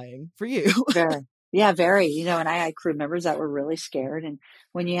terrifying for you. Very. Yeah, very. And I had crew members that were really scared. And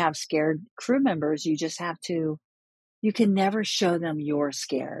when you have scared crew members, you can never show them you're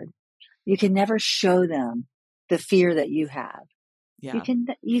scared. You can never show them the fear that you have. Yeah.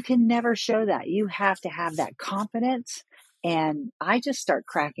 You can never show that. You have to have that confidence And I just start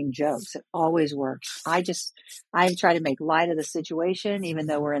cracking jokes. It always works. I try to make light of the situation, even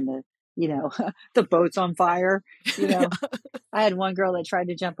though we're in the, the boat's on fire. I had one girl that tried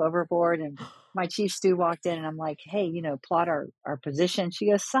to jump overboard, and my chief stew walked in, and I'm like, hey, plot our position.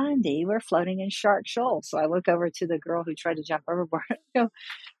 She goes, Sandy, we're floating in Shark Shoal. So I look over to the girl who tried to jump overboard. I go,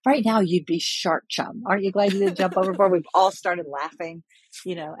 right now you'd be shark chum. Aren't you glad you didn't jump overboard? We've all started laughing,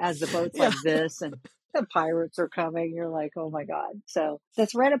 as the boat's like this and the pirates are coming. You're like, oh my God. So the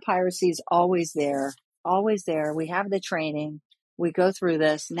threat of piracy is always there, always there. We have the training. We go through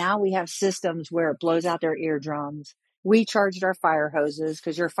this. Now we have systems where it blows out their eardrums. We charged our fire hoses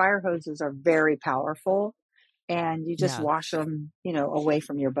because your fire hoses are very powerful, and you just wash them, away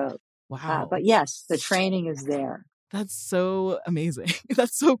from your boat. Wow. But yes, the training is there. That's so amazing.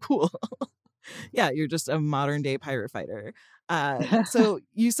 That's so cool. Yeah, you're just a modern day pirate fighter. So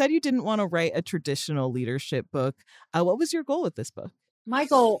you said you didn't want to write a traditional leadership book. What was your goal with this book? My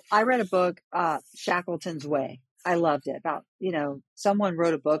goal, I read a book, Shackleton's Way. I loved it. About, someone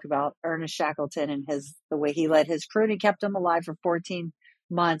wrote a book about Ernest Shackleton and the way he led his crew, and he kept them alive for 14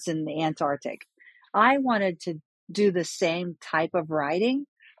 months in the Antarctic. I wanted to do the same type of writing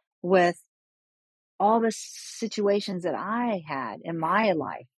with all the situations that I had in my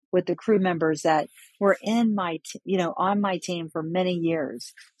life with the crew members that were in my, on my team for many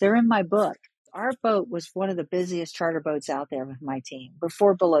years. They're in my book. Our boat was one of the busiest charter boats out there with my team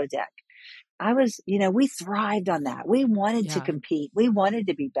before Below Deck. We thrived on that. We wanted to compete. We wanted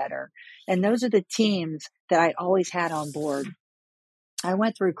to be better. And those are the teams that I always had on board. I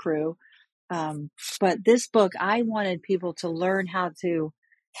went through crew. But this book, I wanted people to learn how to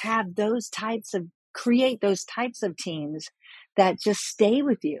have create those types of teams that just stay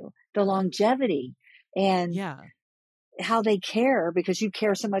with you, the longevity and how they care because you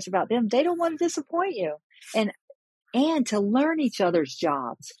care so much about them. They don't want to disappoint you. And to learn each other's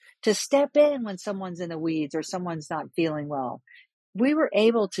jobs, to step in when someone's in the weeds or someone's not feeling well. We were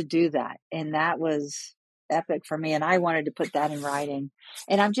able to do that. And that was epic for me. And I wanted to put that in writing.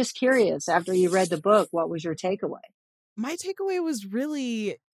 And I'm just curious, after you read the book, what was your takeaway? My takeaway was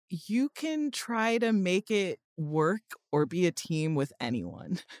really, you can try to make it work or be a team with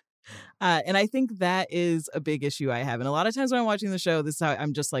anyone. And I think that is a big issue I have. And a lot of times when I'm watching the show, this is how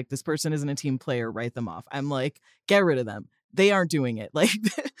I'm just like, this person isn't a team player, write them off. I'm like, get rid of them. They aren't doing it. Like,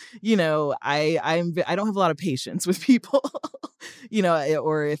 I don't have a lot of patience with people,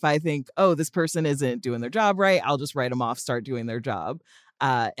 or if I think, oh, this person isn't doing their job right, I'll just write them off, start doing their job.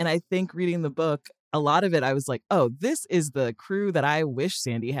 And I think reading the book, a lot of it, I was like, oh, this is the crew that I wish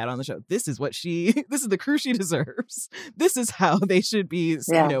Sandy had on the show. This is this is the crew she deserves. This is how they should be,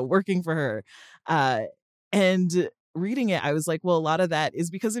 working for her. And reading it, I was like, well, a lot of that is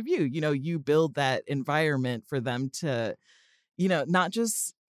because of you. You build that environment for them to, not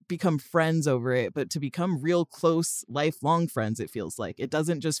just become friends over it, but to become real close, lifelong friends. It feels like it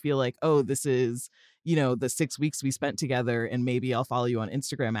doesn't just feel like, oh, this is, the 6 weeks we spent together and maybe I'll follow you on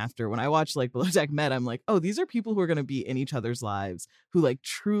Instagram after. When I watch like Below Deck Med, I'm like, oh, these are people who are going to be in each other's lives, who like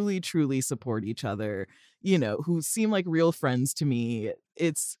truly, truly support each other, who seem like real friends to me.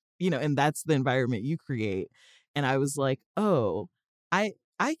 It's, and that's the environment you create. And I was like, oh, I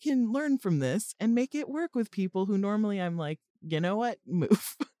can learn from this and make it work with people who normally I'm like, you know what,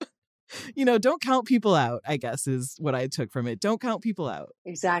 move. Don't count people out, I guess, is what I took from it. Don't count people out.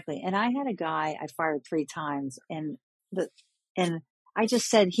 Exactly. And I had a guy I fired 3 times and I just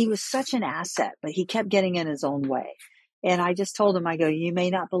said he was such an asset, but he kept getting in his own way. And I just told him, I go, you may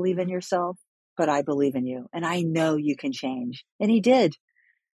not believe in yourself, but I believe in you. And I know you can change. And he did.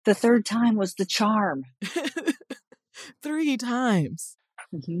 The 3rd time was the charm. 3 times.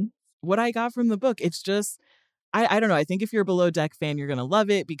 Mm-hmm. What I got from the book, it's just, I don't know. I think if you're a Below Deck fan, you're going to love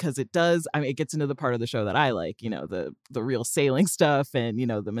it because it does. I mean, it gets into the part of the show that I like, the real sailing stuff and,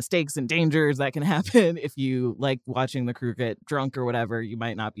 the mistakes and dangers that can happen. If you like watching the crew get drunk or whatever, you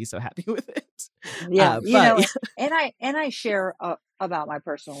might not be so happy with it. Yeah. And I share about my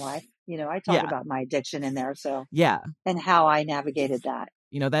personal life. I talk about my addiction in there. So, and how I navigated that.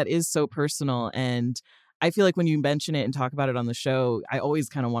 That is so personal. And I feel like when you mention it and talk about it on the show, I always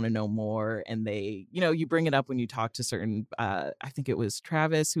kind of want to know more. And they, you bring it up when you talk to certain, I think it was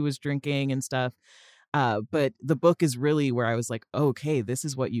Travis who was drinking and stuff. But the book is really where I was like, okay, this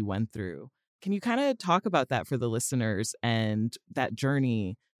is what you went through. Can you kind of talk about that for the listeners and that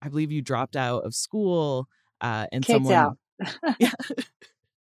journey? I believe you dropped out of school and kicked out. Yeah.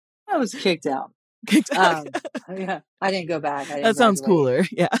 I was kicked out. Yeah, I didn't go back. That sounds cooler.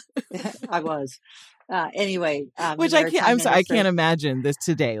 Yeah. I was. Anyway, which I can't imagine this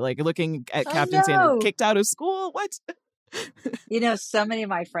today. Like looking at Captain Sandy, kicked out of school. What? You know, so many of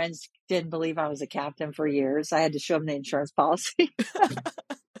my friends didn't believe I was a captain for years. I had to show them the insurance policy.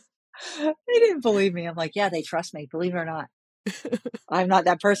 They didn't believe me. I'm like, yeah, they trust me. Believe it or not, I'm not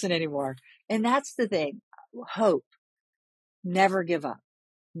that person anymore. And that's the thing. Hope. Never give up.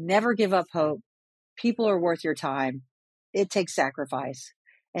 Never give up hope. People are worth your time. It takes sacrifice.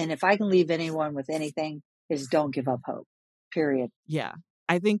 And if I can leave anyone with anything, is don't give up hope. Period. Yeah.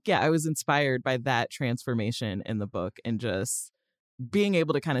 I think, I was inspired by that transformation in the book and just being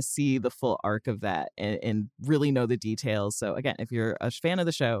able to kind of see the full arc of that and really know the details. So again, if you're a fan of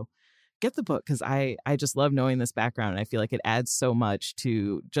the show, get the book, because I just love knowing this background. And I feel like it adds so much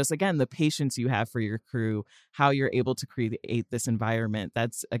to just, again, the patience you have for your crew, how you're able to create this environment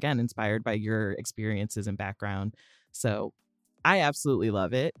that's, again, inspired by your experiences and background. So I absolutely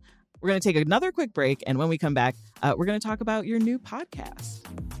love it. We're going to take another quick break. And when we come back, we're going to talk about your new podcast.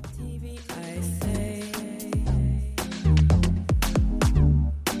 TV I say.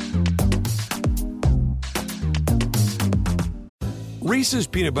 Reese's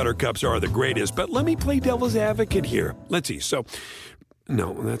peanut butter cups are the greatest, but let me play devil's advocate here. Let's see. So,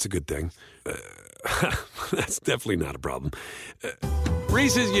 no, that's a good thing. That's definitely not a problem.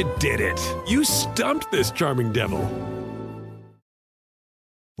 Reese's, you did it. You stumped this charming devil.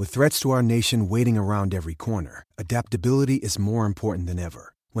 With threats to our nation waiting around every corner, adaptability is more important than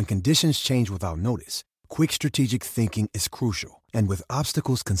ever. When conditions change without notice, quick strategic thinking is crucial. And with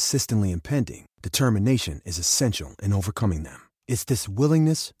obstacles consistently impending, determination is essential in overcoming them. It's this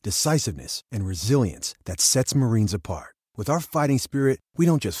willingness, decisiveness, and resilience that sets Marines apart. With our fighting spirit, we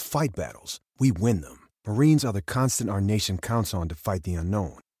don't just fight battles, we win them. Marines are the constant our nation counts on to fight the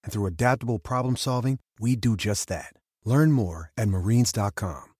unknown. And through adaptable problem solving, we do just that. Learn more at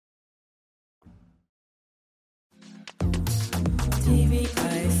marines.com. TV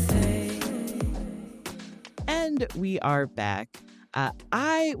I say. And we are back.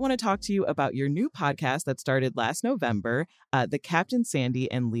 I want to talk to you about your new podcast that started last November, the Captain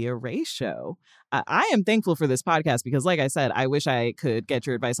Sandy and Leah Rae Show. I am thankful for this podcast because, like I said, I wish I could get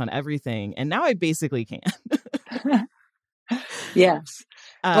your advice on everything, and now I basically can. Yes.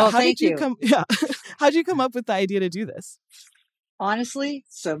 Well, thank you. How'd you come up with the idea to do this? Honestly,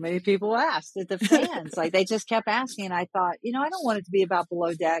 so many people asked at the fans. Like, they just kept asking. And I thought, I don't want it to be about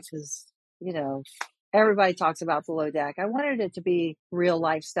Below Deck because, everybody talks about Below Deck. I wanted it to be real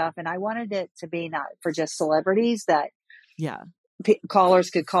life stuff. And I wanted it to be not for just celebrities, that callers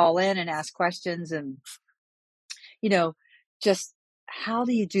could call in and ask questions and, just how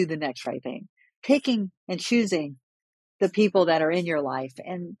do you do the next right thing? Picking and choosing the people that are in your life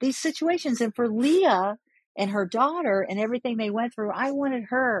and these situations. And for Leah and her daughter and everything they went through, I wanted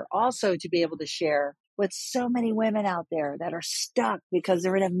her also to be able to share with so many women out there that are stuck because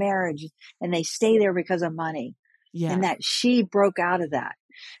they're in a marriage and they stay there because of money. Yeah. And that she broke out of that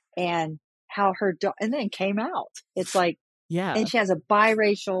and how her and then came out. It's like, and she has a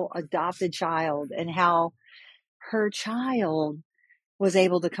biracial adopted child, and how her child was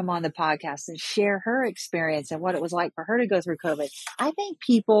able to come on the podcast and share her experience and what it was like for her to go through COVID. I think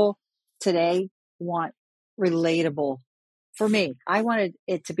people today want relatable. For me, I wanted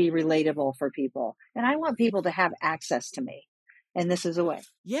it to be relatable for people, and I want people to have access to me. And this is a way.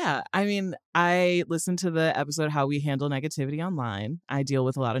 Yeah. I mean, I listened to the episode, How We Handle Negativity Online. I deal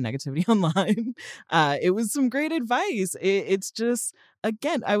with a lot of negativity online. It was some great advice. It's just,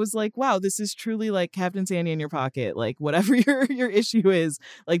 again, I was like, wow, this is truly like Captain Sandy in your pocket. Like, whatever your issue is,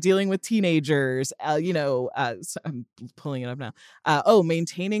 like dealing with teenagers, so I'm pulling it up now.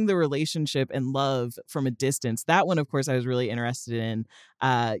 Maintaining the relationship and love from a distance. That one, of course, I was really interested in.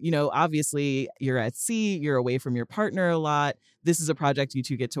 Obviously you're at sea, you're away from your partner a lot. This is a project you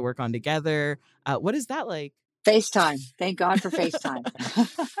two get to work on together. What is that like? FaceTime. Thank God for FaceTime.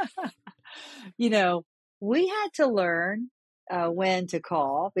 We had to learn when to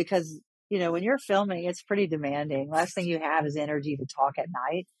call because, when you're filming, it's pretty demanding. Last thing you have is energy to talk at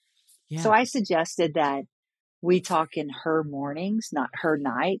night. Yeah. So I suggested that we talk in her mornings, not her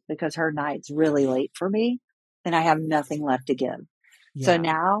night, because her night's really late for me and I have nothing left to give. Yeah. So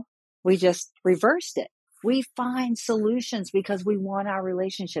now we just reversed it. We find solutions because we want our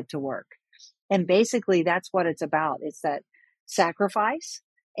relationship to work. And basically that's what it's about. It's that sacrifice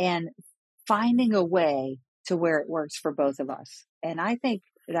and finding a way to where it works for both of us. And I think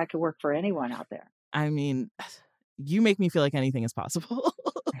that could work for anyone out there. I mean, you make me feel like anything is possible.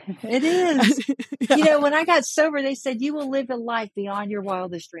 It is. Yeah. When I got sober, they said, you will live a life beyond your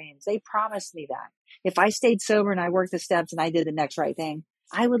wildest dreams. They promised me that. If I stayed sober and I worked the steps and I did the next right thing,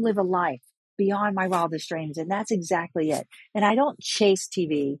 I would live a life beyond my wildest dreams. And that's exactly it. And I don't chase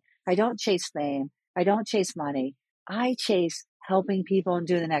TV. I don't chase fame. I don't chase money. I chase helping people and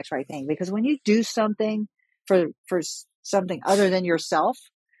doing the next right thing. Because when you do something for something other than yourself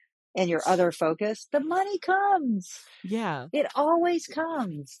and your other focus, the money comes. Yeah. It always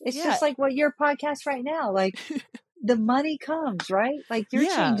comes. It's Yeah. just like what your podcast right now, like the money comes, right? Like you're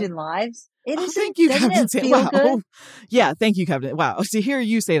Yeah. changing lives. It Oh, isn't, thank you, doesn't Captain it Sam. feel Wow. good? Yeah, thank you, Captain. Wow. To hear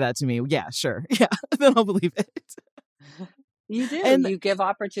you say that to me, yeah, sure. Yeah, then I'll believe it. You do. And You give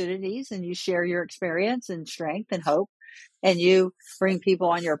opportunities and you share your experience and strength and hope, and you bring people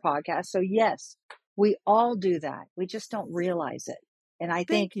on your podcast. So yes, we all do that. We just don't realize it. And I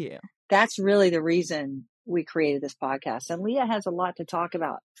think thank you. that's really the reason we created this podcast. And Leah has a lot to talk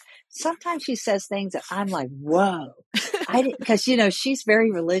about. Sometimes she says things that I'm like, whoa, because, you know, she's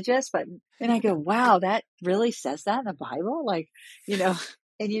very religious, but then I go, wow, that really says that in the Bible? Like, you know,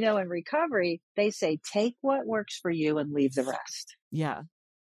 and, you know, in recovery, they say, take what works for you and leave the rest. Yeah.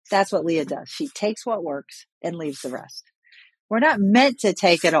 That's what Leah does. She takes what works and leaves the rest. We're not meant to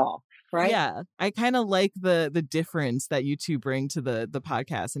take it all, right? Yeah. I kind of like the difference that you two bring to the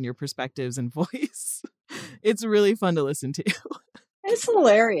podcast and your perspectives and voice. It's really fun to listen to. It's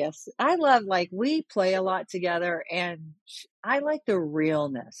hilarious. I love, like, we play a lot together, and I like the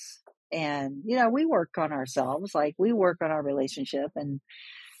realness. And, you know, we work on ourselves, like we work on our relationship, and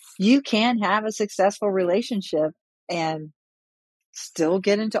you can have a successful relationship and still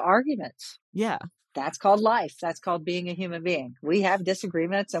get into arguments. Yeah. That's called life. That's called being a human being. We have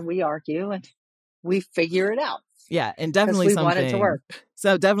disagreements and we argue and we figure it out. Yeah, and definitely we something. want it to work.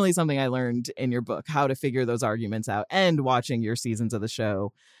 So definitely something I learned in your book, how to figure those arguments out, and watching your seasons of the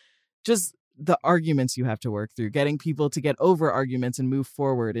show. Just the arguments you have to work through, getting people to get over arguments and move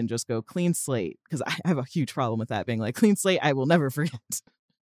forward and just go clean slate. Because I have a huge problem with that, being like, clean slate, I will never forget.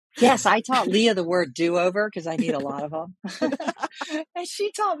 Yes, I taught Leah the word do-over because I need a lot of them. And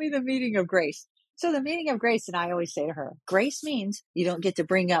she taught me the meaning of grace. So the meaning of grace, and I always say to her, grace means you don't get to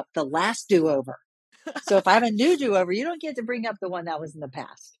bring up the last do-over. So if I have a new do-over, you don't get to bring up the one that was in the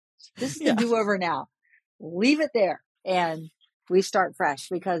past. This is the do-over now. Leave it there. And we start fresh,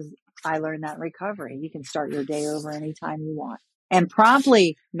 because I learned that in recovery. You can start your day over anytime you want and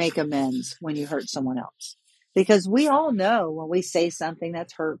promptly make amends when you hurt someone else. Because we all know when we say something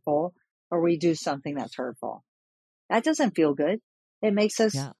that's hurtful or we do something that's hurtful, that doesn't feel good. It makes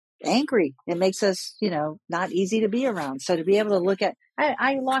us angry. It makes us, you know, not easy to be around. So to be able to look at,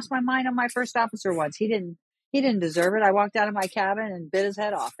 I lost my mind on my first officer once. He didn't deserve it. I walked out of my cabin and bit his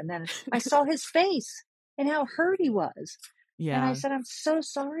head off. And then I saw his face and how hurt he was. Yeah. And I said, I'm so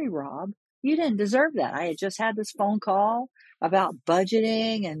sorry, Rob. You didn't deserve that. I had just had this phone call about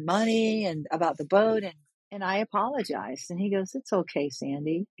budgeting and money and about the boat. And I apologized. And he goes, it's okay,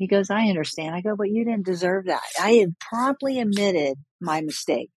 Sandy. He goes, I understand. I go, but you didn't deserve that. I had promptly admitted my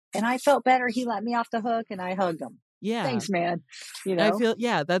mistake. And I felt better. He let me off the hook and I hugged him. Yeah. Thanks, man. You know, I feel,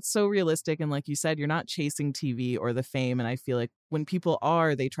 that's so realistic. And like you said, you're not chasing TV or the fame. And I feel like when people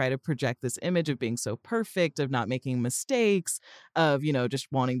are, they try to project this image of being so perfect, of not making mistakes, of, you know, just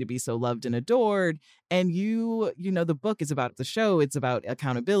wanting to be so loved and adored. And you know, the book is about the show. It's about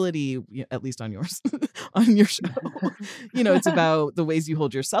accountability, at least on yours, on your show. You know, it's about the ways you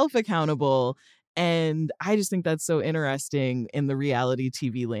hold yourself accountable. And I just think that's so interesting in the reality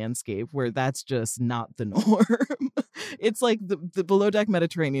TV landscape, where that's just not the norm. It's like the Below Deck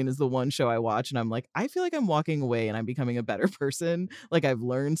Mediterranean is the one show I watch and I'm like, I feel like I'm walking away and I'm becoming a better person. Like, I've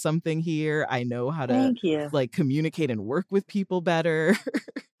learned something here. I know how to like communicate and work with people better.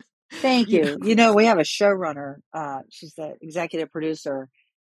 Thank you. You know, we have a showrunner. She's the executive producer,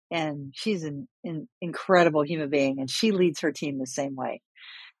 and she's an incredible human being, and she leads her team the same way.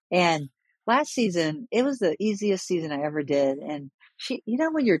 And last season, it was the easiest season I ever did. And she, you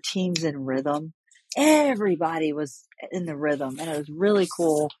know, when your team's in rhythm, everybody was in the rhythm, and it was really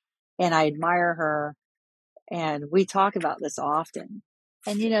cool. And I admire her, and we talk about this often.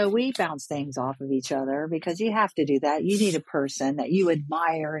 And, you know, we bounce things off of each other because you have to do that. You need a person that you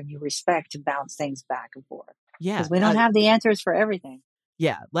admire and you respect to bounce things back and forth. Yeah. Because we don't have the answers for everything.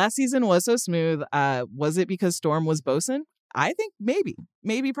 Yeah. Last season was so smooth. Was it because Storm was bosun? I think maybe,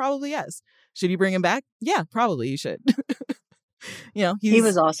 probably yes. Should you bring him back? Yeah, probably you should. You know, he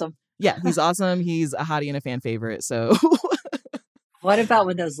was awesome. Yeah, he's awesome. He's a hottie and a fan favorite. So what about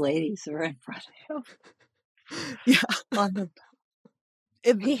when those ladies were in front of him? Yeah.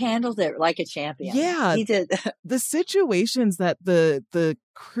 He handled it like a champion. Yeah. He did. The situations that the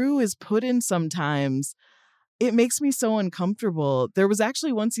crew is put in sometimes, it makes me so uncomfortable. There was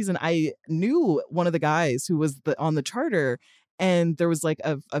actually one season I knew one of the guys who was on the charter, And there was like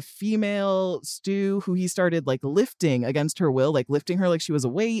a female Stu who he started like lifting against her will, like lifting her like she was a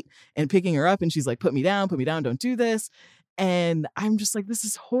weight and picking her up. And she's like, put me down, don't do this. And I'm just like, this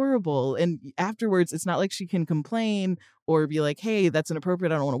is horrible. And afterwards, it's not like she can complain or be like, hey, that's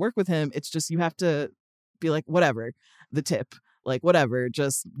inappropriate. I don't want to work with him. It's just you have to be like, whatever, the tip, like whatever,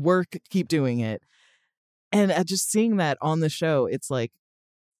 just work, keep doing it. And just seeing that on the show, it's like,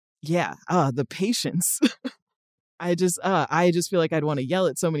 yeah, the patience. I just feel like I'd want to yell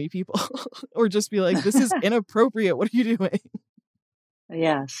at so many people or just be like, this is inappropriate. What are you doing?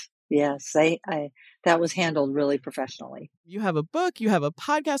 Yes. That was handled really professionally. You have a book, you have a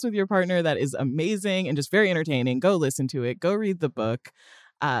podcast with your partner that is amazing and just very entertaining. Go listen to it. Go read the book.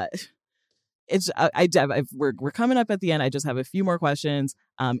 We're coming up at the end. I just have a few more questions.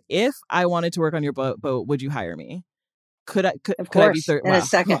 If I wanted to work on your boat, would you hire me? Could I be third? In a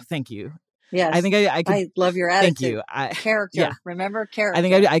second. Oh, thank you. Yes. I think I could. I love your attitude. Thank you. Character. Yeah. Remember character. I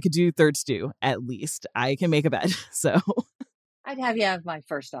think I could do third Stu at least. I can make a bed. So I'd have you as my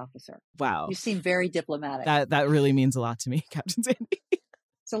first officer. Wow. You seem very diplomatic. That really means a lot to me, Captain Sandy.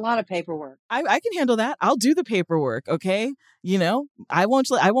 It's a lot of paperwork. I can handle that. I'll do the paperwork. Okay. You know, I won't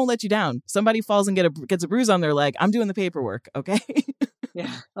let you down. Somebody falls and gets a bruise on their leg. I'm doing the paperwork. Okay.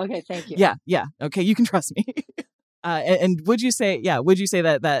 Yeah. Okay. Thank you. Yeah. Okay. You can trust me. And would you say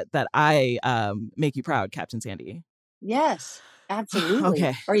that I make you proud, Captain Sandy? Yes, absolutely.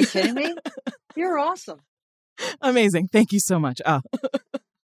 Okay. Are you kidding me? You're awesome. Amazing. Thank you so much.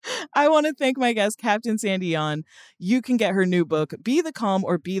 I want to thank my guest, Captain Sandy Yon. You can get her new book, Be the Calm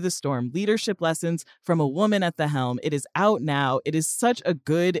or Be the Storm, Leadership Lessons from a Woman at the Helm. It is out now. It is such a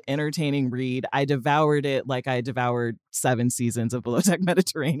good, entertaining read. I devoured it like I devoured 7 seasons of Below Deck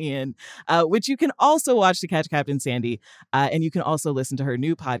Mediterranean, which you can also watch to catch Captain Sandy. And you can also listen to her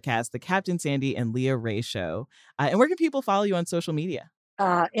new podcast, The Captain Sandy and Leah Ray Show. And where can people follow you on social media?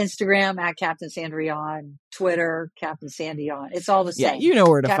 Instagram at Captain Sandy on, Twitter, Captain Sandy on. It's all the same. Yeah, you know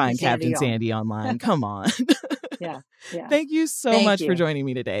where to Captain find Sandy Captain Sandy online. Come on. Yeah. Thank you so much for joining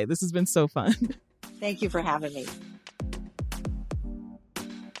me today. This has been so fun. Thank you for having me.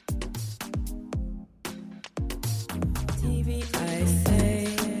 TV, I say.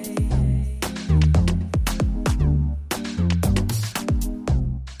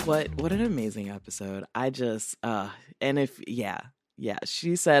 What an amazing episode. I just and if yeah,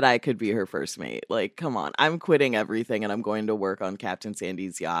 she said I could be her first mate. Like, come on. I'm quitting everything and I'm going to work on Captain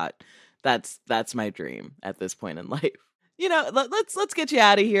Sandy's yacht. That's my dream at this point in life. You know, let's get you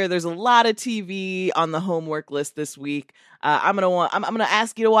out of here. There's a lot of TV on the homework list this week. I'm gonna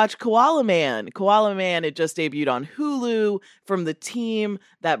ask you to watch Koala Man. Koala Man, it just debuted on Hulu from the team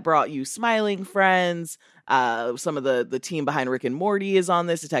that brought you Smiling Friends. Some of the team behind Rick and Morty is on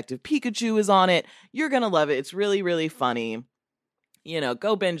this. Detective Pikachu is on it. You're gonna love it. It's really, really funny. You know,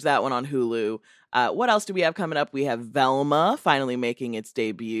 go binge that one on Hulu. What else do we have coming up? We have Velma finally making its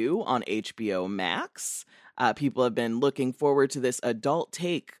debut on HBO Max. People have been looking forward to this adult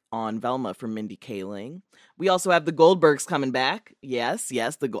take on Velma from Mindy Kaling. We also have the Goldbergs coming back. Yes,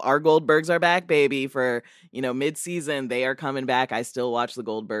 our Goldbergs are back, baby. For, mid-season, they are coming back. I still watch the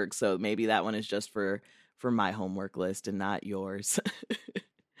Goldbergs, so maybe that one is just for my homework list and not yours.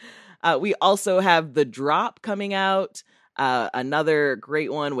 We also have The Drop coming out. Another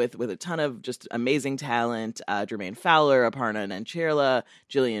great one with a ton of just amazing talent. Jermaine Fowler, Aparna Nancherla,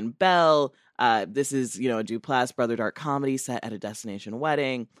 Jillian Bell. This is, a Duplass Brother Dark comedy set at a destination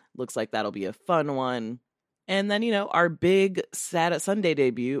wedding. Looks like that'll be a fun one. And then, our big Sunday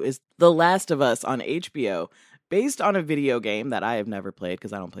debut is The Last of Us on HBO, based on a video game that I have never played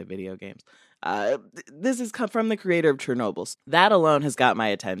because I don't play video games. This is from the creator of Chernobyl. That alone has got my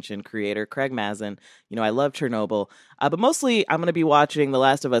attention. Creator Craig Mazin. I love Chernobyl. But mostly I'm going to be watching The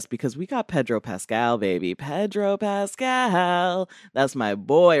Last of Us because we got Pedro Pascal, baby. Pedro Pascal. That's my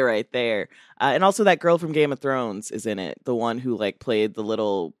boy right there. And also that girl from Game of Thrones is in it. The one who played the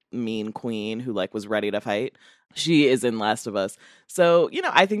little mean queen who was ready to fight. She is in Last of Us. So,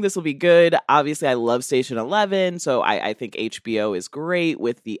 I think this will be good. Obviously, I love Station 11, so I think HBO is great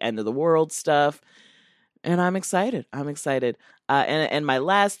with the end of the world stuff. And I'm excited. And my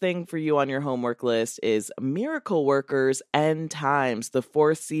last thing for you on your homework list is Miracle Workers End Times, the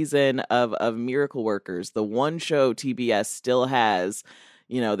 4th season of Miracle Workers, the one show TBS still has.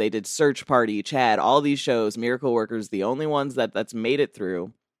 They did Search Party, Chad, all these shows. Miracle Workers, the only ones that's made it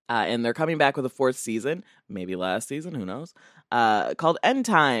through. And they're coming back with a 4th season, maybe last season, who knows, called End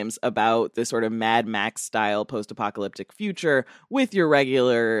Times, about this sort of Mad Max style post-apocalyptic future with your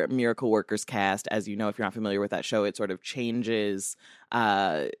regular Miracle Workers cast. As you know, if you're not familiar with that show, it sort of changes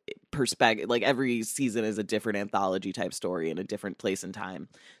perspective. Like every season is a different anthology type story in a different place and time.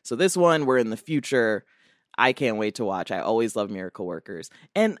 So this one, we're in the future. I can't wait to watch. I always love Miracle Workers.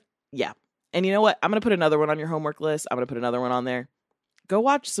 And yeah. And you know what? I'm going to put another one on your homework list. I'm going to put another one on there. Go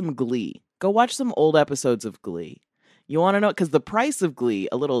watch some Glee. Go watch some old episodes of Glee. You want to know? Because The Price of Glee,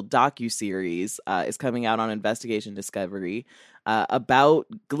 a little docuseries, is coming out on Investigation Discovery about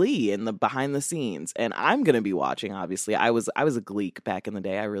Glee and the behind the scenes. And I'm going to be watching, obviously. I was a Gleek back in the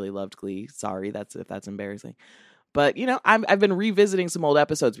day. I really loved Glee. Sorry if that's embarrassing. But, you know, I've been revisiting some old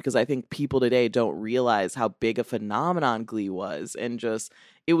episodes because I think people today don't realize how big a phenomenon Glee was. And just,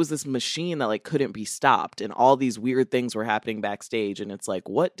 it was this machine that like couldn't be stopped. And all these weird things were happening backstage. And it's like,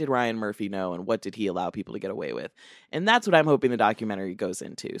 what did Ryan Murphy know? And what did he allow people to get away with? And that's what I'm hoping the documentary goes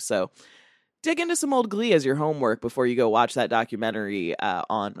into. So dig into some old Glee as your homework before you go watch that documentary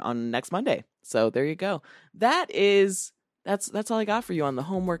on next Monday. So there you go. That's all I got for you on the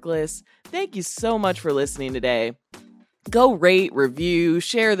homework list. Thank you so much for listening today. Go rate, review,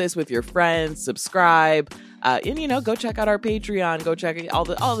 share this with your friends, subscribe, and, you know, go check out our Patreon. Go check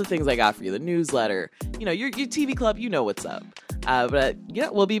out all the things I got for you, the newsletter, you know, your TV club, you know what's up. But, yeah,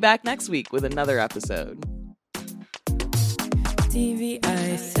 we'll be back next week with another episode. TV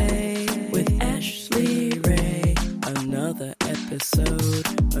I Say with Ashley Ray. Another episode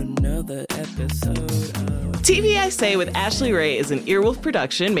of TV I Say with Ashley Ray is an Earwolf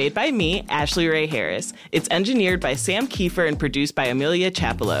production made by me, Ashley Ray Harris. It's engineered by Sam Kiefer and produced by Amelia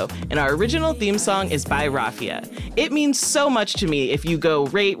Chapello, and our original theme song is by Raffia. It means so much to me if you go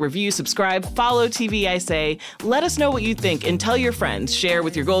rate, review, subscribe, follow TV I Say, let us know what you think, and tell your friends, share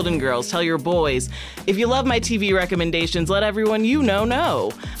with your Golden Girls, tell your boys. If you love my TV recommendations, let everyone you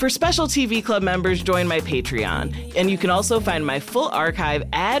know. For special TV Club members, join my Patreon, and you can also find my full archive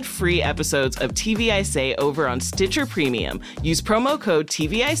ad-free episodes of TV I Say over on Stitcher Premium. Use promo code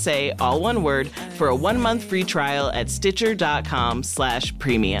TVISay, all one word, for a 1-month free trial at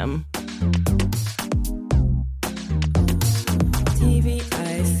stitcher.com/premium. TV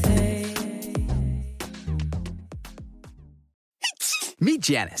I Say. Meet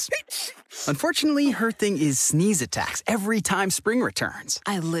Janice. Unfortunately, her thing is sneeze attacks every time spring returns.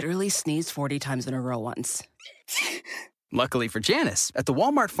 I literally sneezed 40 times in a row once. Luckily for Janice, at the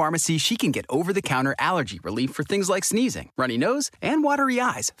Walmart pharmacy, she can get over-the-counter allergy relief for things like sneezing, runny nose, and watery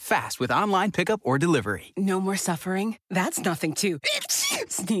eyes fast with online pickup or delivery. No more suffering? That's nothing to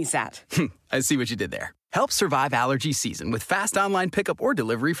sneeze at. I see what you did there. Help survive allergy season with fast online pickup or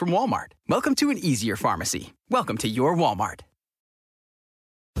delivery from Walmart. Welcome to an easier pharmacy. Welcome to your Walmart.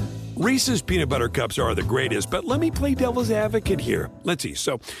 Reese's peanut butter cups are the greatest, but let me play devil's advocate here. Let's see.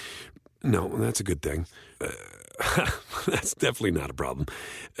 So, no, that's a good thing. That's definitely not a problem.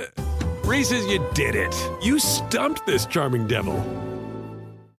 Reese's, you did it. You stumped this charming devil.